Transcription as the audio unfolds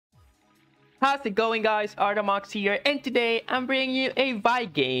How's it going, guys? Arto here, and today I'm bringing you a Vi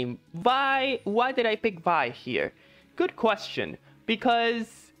game. Why did I pick Vi here? Good question.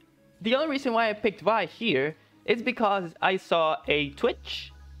 Because the only reason why I picked Vi here is because I saw a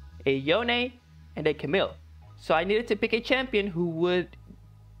Twitch, a Yone, and a Camille. So I needed to pick a champion who would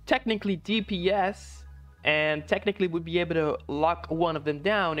technically DPS and technically would be able to lock one of them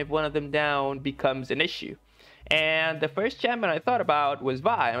down if one of them down becomes an issue. And the first champion I thought about was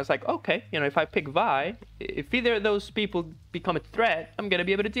Vi. I was like, okay, if I pick Vi, if either of those people become a threat, I'm going to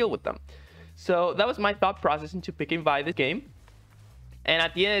be able to deal with them. So that was my thought process into picking Vi this game. And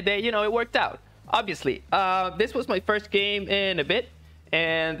at the end of the day, it worked out. Obviously, this was my first game in a bit.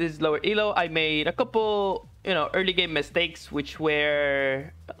 And this is lower elo. I made a couple, early game mistakes, which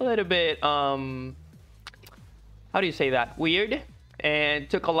were a little bit, how do you say that? Weird. And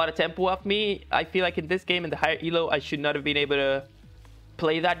took a lot of tempo off me. I feel like in this game, in the higher elo, I should not have been able to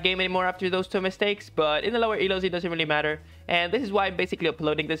play that game anymore after those two mistakes. But in the lower elos, it doesn't really matter. And this is why I'm basically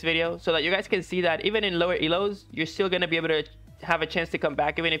uploading this video, so that you guys can see that even in lower elos, you're still going to be able to have a chance to come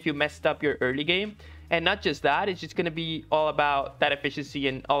back even if you messed up your early game. And not just that, it's just going to be all about that efficiency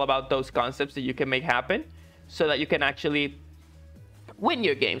and all about those concepts that you can make happen so that you can actually win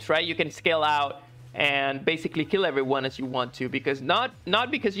your games, right? You can scale out and basically kill everyone as you want to, because not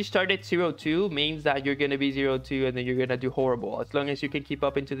because you started 0-2 means that you're going to be 0-2 and then you're going to do horrible. As long as you can keep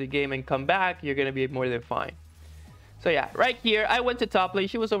up into the game and come back, you're going to be more than fine. So yeah, right here I went to top lane.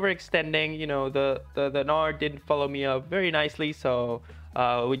 She was overextending. The Gnar didn't follow me up very nicely, so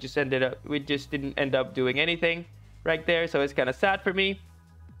we just didn't end up doing anything right there. So it's kind of sad for me.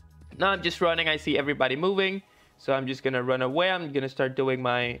 Now I'm just running. I see everybody moving, so I'm just gonna run away. I'm gonna start doing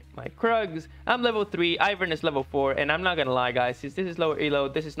my Krugs. I'm level 3, Ivern is level 4, and I'm not gonna lie, guys, since this is lower elo,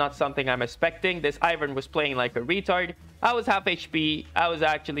 this is not something I'm expecting. This Ivern was playing like a retard. I was half HP. I was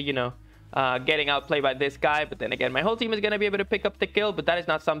actually, getting outplayed by this guy, but then again, my whole team is gonna be able to pick up the kill, but that is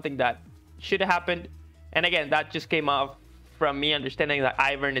not something that should have happened. And again, that just came off from me understanding that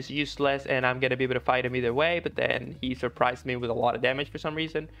Ivern is useless and I'm gonna be able to fight him either way. But then he surprised me with a lot of damage for some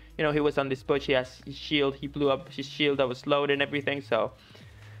reason. He was on this push. He has his shield. He blew up his shield that was slowed and everything. So,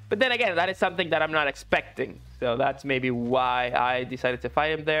 but then again, that is something that I'm not expecting. So that's maybe why I decided to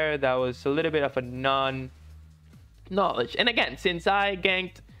fight him there. That was a little bit of a non-knowledge. And again, since I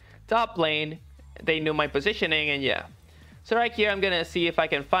ganked top lane, they knew my positioning, and yeah. So right here, I'm going to see if I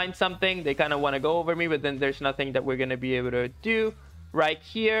can find something. They kind of want to go over me, but then there's nothing that we're going to be able to do. Right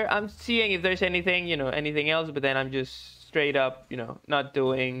here, I'm seeing if there's anything, anything else, but then I'm just straight up, not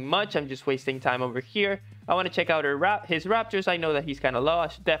doing much. I'm just wasting time over here. I want to check out his Raptors. I know that he's kind of low. I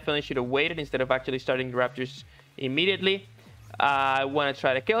definitely should have waited instead of actually starting the Raptors immediately. I want to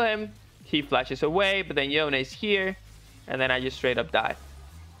try to kill him. He flashes away, but then Yone is here, and then I just straight up die.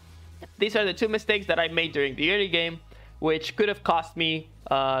 These are the two mistakes that I made during the early game, which could have cost me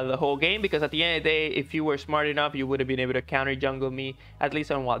the whole game, because at the end of the day, if you were smart enough, you would have been able to counter jungle me, at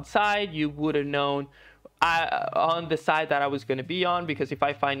least on one side. You would have known on the side that I was going to be on, because if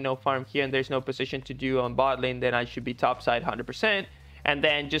I find no farm here and there's no position to do on bot lane, then I should be top side 100%, and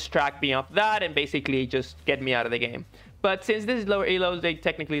then just track me off that and basically just get me out of the game. But since this is lower elos, they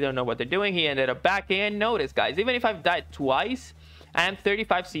technically don't know what they're doing. He ended up back in. Notice, guys, even if I've died twice, I am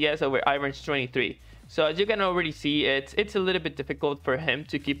 35 CS over Ivern's 23. So as you can already see, it's a little bit difficult for him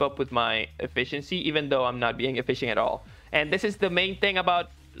to keep up with my efficiency, even though I'm not being efficient at all. And this is the main thing about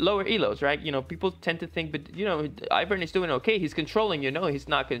lower elos, right? People tend to think, but Ivern is doing okay. He's controlling, he's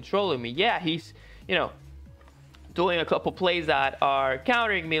not controlling me. Yeah, he's, doing a couple plays that are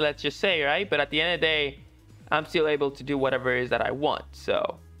countering me, let's just say, right? But at the end of the day, I'm still able to do whatever it is that I want.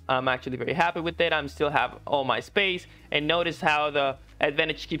 So I'm actually very happy with it. I'm still have all my space, and notice how the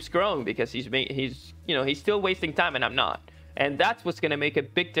advantage keeps growing, because he's still wasting time and I'm not. And that's what's going to make a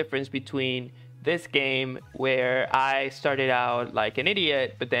big difference between this game, where I started out like an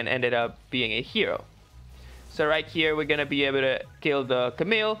idiot but then ended up being a hero. So right here, we're going to be able to kill the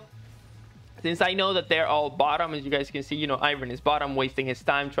Camille. Since I know that they're all bottom, as you guys can see, Ivern is bottom, wasting his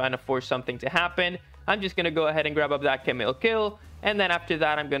time trying to force something to happen. I'm just going to go ahead and grab up that Camille kill. And then after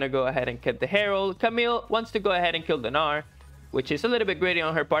that, I'm going to go ahead and kill the Herald. Camille wants to go ahead and kill the Gnar, which is a little bit greedy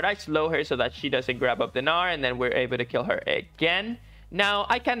on her part. I slow her so that she doesn't grab up the Gnar, and then we're able to kill her again. Now,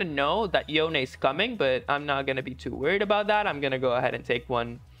 I kind of know that Yone is coming, but I'm not going to be too worried about that. I'm going to go ahead and take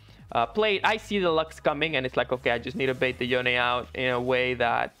one plate. I see the Lux coming, and it's like, okay, I just need to bait the Yone out in a way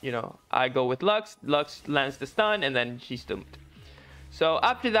that, I go with Lux. Lux lands the stun, and then she's doomed. So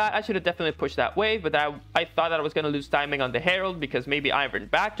after that, I should have definitely pushed that wave, but I thought that I was going to lose timing on the Herald because maybe Ivern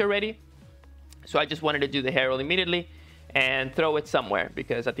backed already. So I just wanted to do the Herald immediately. and throw it somewhere,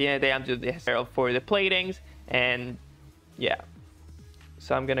 because at the end of the day I'm doing this for the platings. And yeah,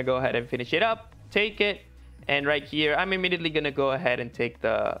 so I'm gonna go ahead and finish it up, take it, and right here I'm immediately gonna go ahead and take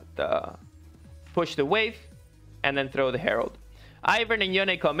the push the wave and then throw the herald. Ivern and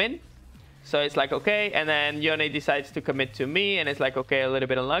Yone come in, so it's like okay, and then Yone decides to commit to me, and it's like okay, a little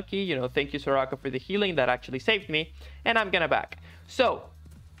bit unlucky, you know, thank you Soraka for the healing, that actually saved me, and I'm gonna back. So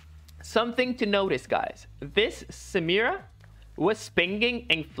something to notice, guys, this Samira was pinging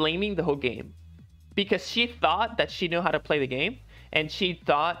and flaming the whole game because she thought that she knew how to play the game, and she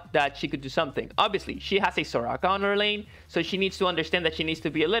thought that she could do something. Obviously, she has a Soraka on her lane, so she needs to understand that she needs to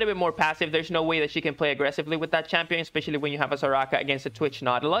be a little bit more passive. There's no way that she can play aggressively with that champion, especially when you have a Soraka against a Twitch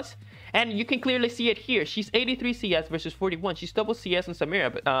Nautilus. And you can clearly see it here. She's 83 CS versus 41. She's double CS on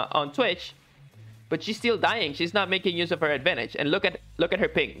Samira on Twitch, but she's still dying. She's not making use of her advantage. And look at her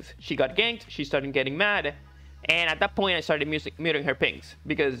pings. She got ganked. She started getting mad, and at that point, I started muting her pings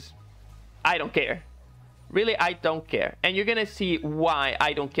because I don't care. Really, I don't care. And you're gonna see why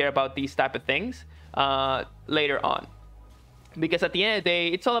I don't care about these type of things later on. Because at the end of the day,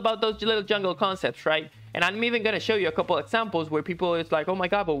 it's all about those little jungle concepts, right? And I'm even gonna show you a couple examples where people is like, oh my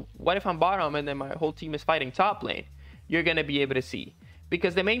god, but what if I'm bottom and then my whole team is fighting top lane? You're gonna be able to see.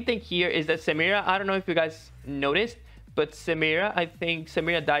 Because the main thing here is that Samira, I don't know if you guys noticed, but Samira, I think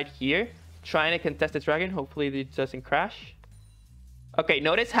Samira died here trying to contest the dragon. Hopefully it doesn't crash. Okay,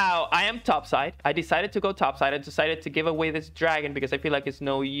 notice how I am topside. I decided to go topside. I decided to give away this dragon because I feel like it's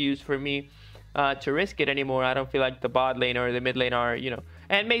no use for me to risk it anymore. I don't feel like the bot lane or the mid lane are, you know,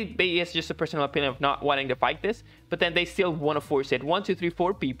 and maybe it's just a personal opinion of not wanting to fight this, but then they still want to force it. 1, 2, 3,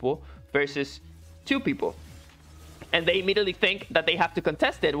 4 people versus 2 people. And they immediately think that they have to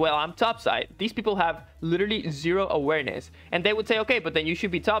contest it. Well, I'm topside. These people have literally zero awareness. And they would say, okay, but then you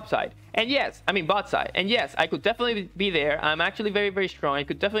should be topside. And yes, I mean bot side. And yes, I could definitely be there. I'm actually very, very strong. I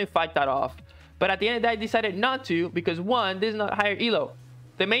could definitely fight that off. But at the end of the day, I decided not to because one, this is not higher elo.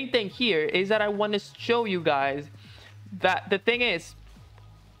 The main thing here is that I want to show you guys that the thing is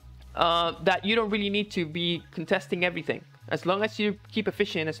that you don't really need to be contesting everything. As long as you keep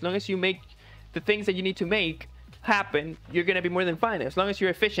efficient, as long as you make the things that you need to make happen, you're going to be more than fine. As long as you're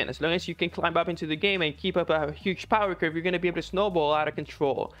efficient, as long as you can climb up into the game and keep up a huge power curve, you're going to be able to snowball out of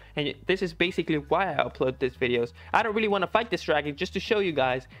control. And this is basically why I upload these videos. I don't really want to fight this dragon, just to show you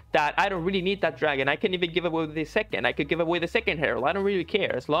guys that I don't really need that dragon. I can even give away the second. I could give away the second herald. I don't really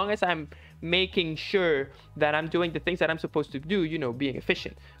care. As long as I'm making sure that I'm doing the things that I'm supposed to do, you know, being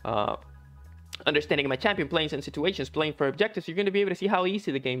efficient, understanding my champion, playing some situations, playing for objectives, you're going to be able to see how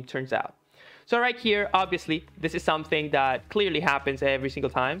easy the game turns out. So right here, obviously, this is something that clearly happens every single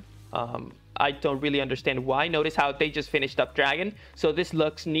time. I don't really understand why. Notice how they just finished up dragon. So this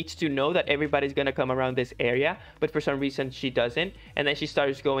Lux needs to know that everybody's going to come around this area. But for some reason, she doesn't. And then she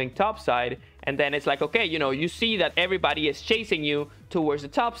starts going top side. And then it's like, okay, you know, you see that everybody is chasing you towards the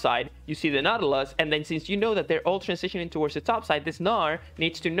top side. You see the Nautilus. And then since you know that they're all transitioning towards the top side, this Gnar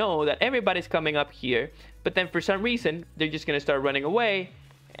needs to know that everybody's coming up here. But then for some reason, they're just going to start running away.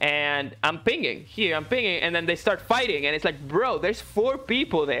 And I'm pinging here, I'm pinging, and then they start fighting, and it's like, bro, there's 4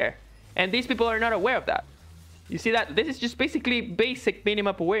 people there, and these people are not aware of that. You see that? This is just basically basic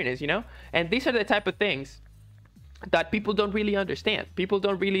minimum awareness, you know? And these are the type of things that people don't really understand. People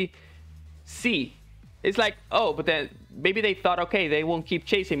don't really see. It's like, oh, but then maybe they thought, okay, they won't keep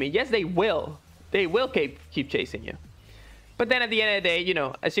chasing me. Yes, they will. They will keep chasing you. But then at the end of the day, you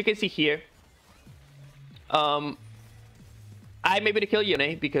know, as you can see here, I'm able to kill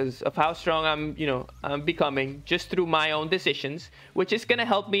Yone because of how strong I'm becoming just through my own decisions, which is gonna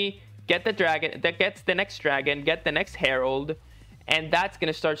help me get the dragon that gets the next dragon, get the next herald, and that's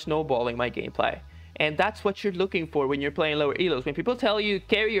gonna start snowballing my gameplay. And that's what you're looking for when you're playing lower elos. When people tell you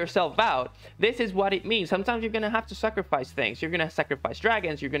carry yourself out, this is what it means. Sometimes you're gonna have to sacrifice things. You're gonna sacrifice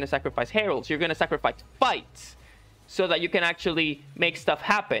dragons, you're gonna sacrifice heralds, you're gonna sacrifice fights, so that you can actually make stuff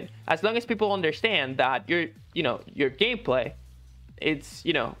happen. As long as people understand that your gameplay, it's,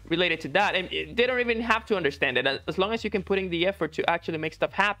 you know, related to that, and they don't even have to understand it. As long as you can put in the effort to actually make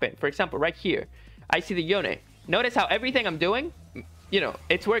stuff happen. For example, right here, I see the Yone. Notice how everything I'm doing, you know,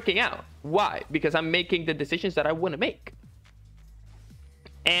 it's working out. Why? Because I'm making the decisions that I want to make.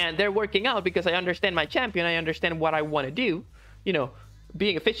 And they're working out because I understand my champion. I understand what I want to do. You know,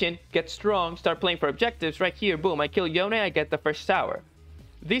 being efficient, get strong, start playing for objectives. Right here, boom, I kill Yone, I get the first tower.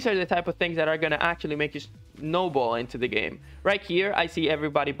 These are the type of things that are going to actually make you snowball into the game. Right here, I see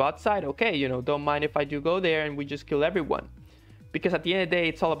everybody bot side. Okay, you know, don't mind if I do go there and we just kill everyone. Because at the end of the day,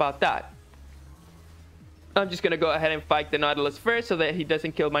 it's all about that. I'm just going to go ahead and fight the Nautilus first so that he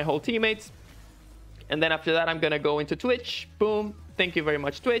doesn't kill my whole teammates. And then after that, I'm going to go into Twitch. Boom. Thank you very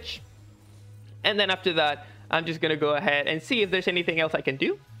much, Twitch. And then after that, I'm just going to go ahead and see if there's anything else I can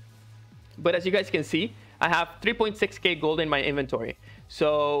do. But as you guys can see, I have 3.6k gold in my inventory.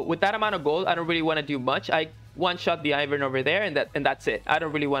 So with that amount of gold, I don't really want to do much. I one-shot the Iron over there, and that's it. I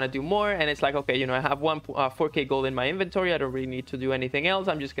don't really want to do more. And it's like, okay, you know, I have 4k gold in my inventory. I don't really need to do anything else.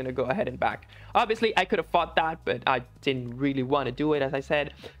 I'm just going to go ahead and back. Obviously, I could have fought that, but I didn't really want to do it, as I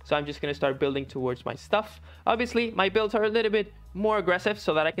said. So I'm just going to start building towards my stuff. Obviously, my builds are a little bit more aggressive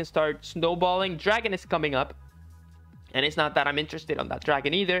so that I can start snowballing. Dragon is coming up. And it's not that I'm interested on that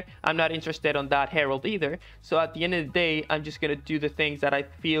dragon either. I'm not interested on that herald either. So at the end of the day, I'm just going to do the things that I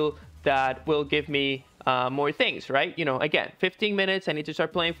feel that will give me more things, right? You know, again, 15 minutes, I need to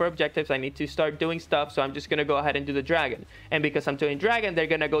start playing for objectives. I need to start doing stuff. So I'm just going to go ahead and do the dragon. And because I'm doing dragon, they're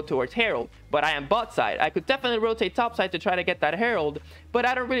going to go towards herald. But I am bot side. I could definitely rotate top side to try to get that herald. But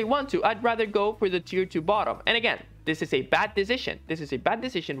I don't really want to. I'd rather go for the tier 2 bottom. And again, this is a bad decision. This is a bad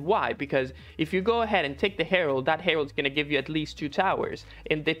decision. Why? Because if you go ahead and take the herald, that herald's going to give you at least 2 towers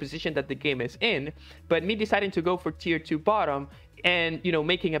in the position that the game is in. But me deciding to go for tier 2 bottom and, you know,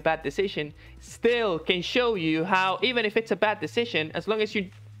 making a bad decision still can show you how, even if it's a bad decision, as long as you're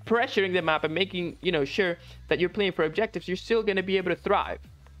pressuring the map and making, you know, sure that you're playing for objectives, you're still going to be able to thrive.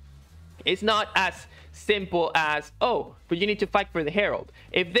 It's not as simple as, oh, but you need to fight for the herald.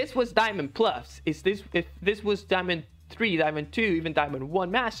 If this was diamond plus, if this was diamond 3, diamond 2, even diamond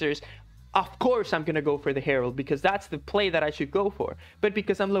 1 masters, of course I'm gonna go for the herald, because that's the play that I should go for. But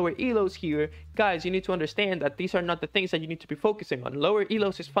because I'm lower elos here, guys, you need to understand that these are not the things that you need to be focusing on. Lower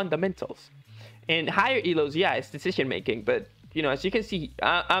elos is fundamentals, and higher elos, yeah, it's decision making. But you know, as you can see,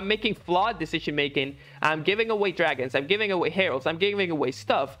 I'm making flawed decision making. I'm giving away dragons, I'm giving away heralds, I'm giving away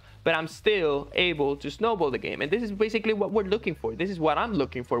stuff, but I'm still able to snowball the game. And this is basically what we're looking for. This is what I'm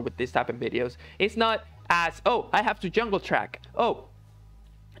looking for with this type of videos. It's not as, oh, I have to jungle track, oh,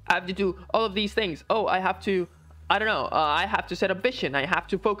 I have to do all of these things, oh, I have to, I don't know, I have to set up vision, I have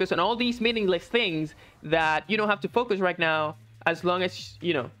to focus on all these meaningless things that you don't have to focus right now, as long as,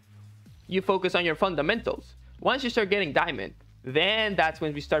 you know, you focus on your fundamentals. Once you start getting diamond, then that's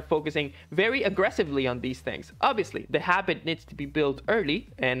when we start focusing very aggressively on these things. Obviously, the habit needs to be built early,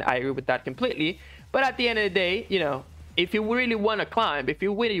 and I agree with that completely. But at the end of the day, you know, if you really want to climb, if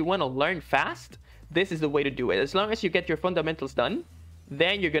you really want to learn fast, this is the way to do it. As long as you get your fundamentals done,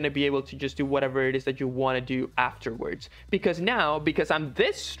 then you're going to be able to just do whatever it is that you want to do afterwards. Because now, because I'm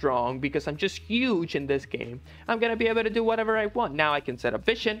this strong, because I'm just huge in this game, I'm going to be able to do whatever I want. Now I can set up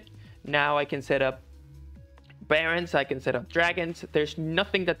vision. Now I can set up barons, I can set up dragons. There's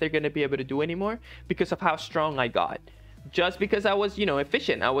nothing that they're going to be able to do anymore because of how strong I got. Just because I was, you know,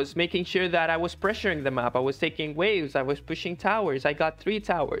 efficient. I was making sure that I was pressuring the map. I was taking waves. I was pushing towers. I got 3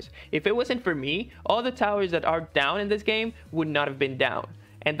 towers. If it wasn't for me, all the towers that are down in this game would not have been down.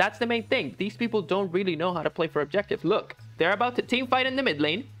 And that's the main thing. These people don't really know how to play for objective. Look, they're about to team fight in the mid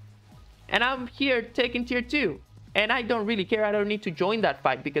lane, and I'm here taking tier 2. And I don't really care. I don't need to join that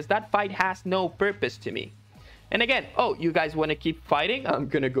fight because that fight has no purpose to me. And again, oh, you guys want to keep fighting? I'm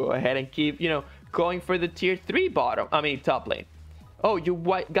going to go ahead and keep, you know, going for the tier 3 bottom. I mean, top lane. Oh, you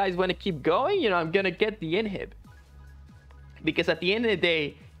guys want to keep going? You know, I'm going to get the inhib. Because at the end of the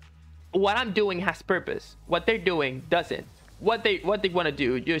day, what I'm doing has purpose. What they're doing doesn't. What they want to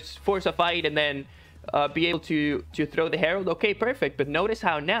do, just force a fight and then be able to throw the herald. Okay, perfect. But notice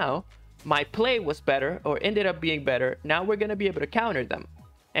how now my play was better, or ended up being better. Now we're going to be able to counter them.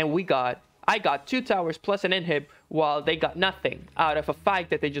 And I got 2 towers plus an inhib, while they got nothing out of a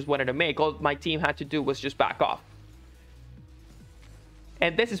fight that they just wanted to make. All my team had to do was just back off.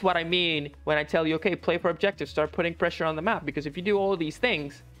 And this is what I mean when I tell you, okay, play for objectives, start putting pressure on the map. Because if you do all these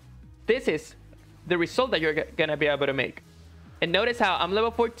things, this is the result that you're going to be able to make. And notice how I'm level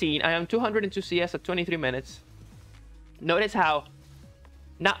 14. I am 202 CS at 23 minutes. Notice how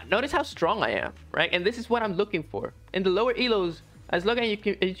strong I am, right? And this is what I'm looking for. In the lower elos, as long as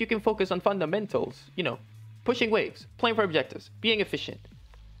you can focus on fundamentals, you know, pushing waves, playing for objectives, being efficient,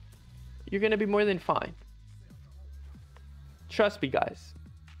 you're going to be more than fine. Trust me, guys.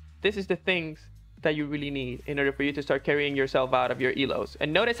 This is the things that you really need in order for you to start carrying yourself out of your elos.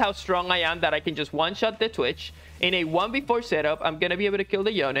 And notice how strong I am, that I can just one-shot the Twitch. In a 1v4 setup, I'm going to be able to kill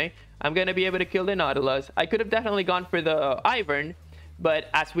the Yone. I'm going to be able to kill the Nautilus. I could have definitely gone for the Ivern, but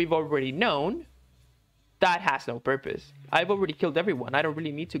as we've already known, that has no purpose. I've already killed everyone. I don't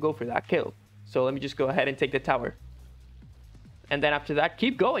really need to go for that kill. So let me just go ahead and take the tower. And then after that,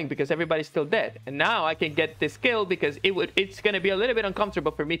 keep going because everybody's still dead. And now I can get this kill because it's going to be a little bit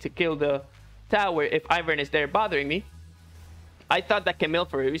uncomfortable for me to kill the tower if Ivern is there bothering me. I thought that Camille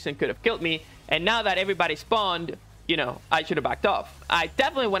for a reason could have killed me. And now that everybody spawned, you know, I should have backed off. I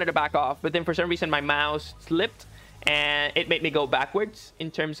definitely wanted to back off, but then for some reason my mouse slipped and it made me go backwards in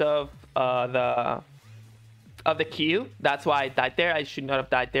terms of the queue. That's why I died there. I should not have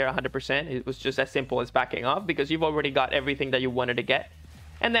died there 100%. It was just as simple as backing off, because you've already got everything that you wanted to get.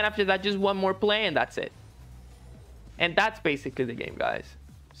 And then after that, just one more play and that's it. And that's basically the game, guys.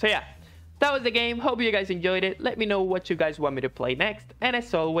 So yeah, that was the game. Hope you guys enjoyed it. Let me know what you guys want me to play next. And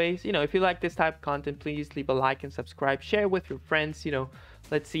as always, you know, if you like this type of content, please leave a like and subscribe. Share with your friends. You know,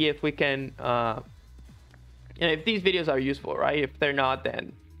 let's see if we can, you know, if these videos are useful, right? If they're not,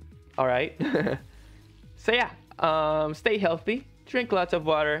 then all right. So yeah, stay healthy, drink lots of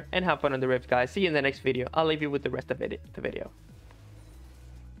water, and have fun on the rift, guys. See you in the next video. I'll leave you with the rest of the video.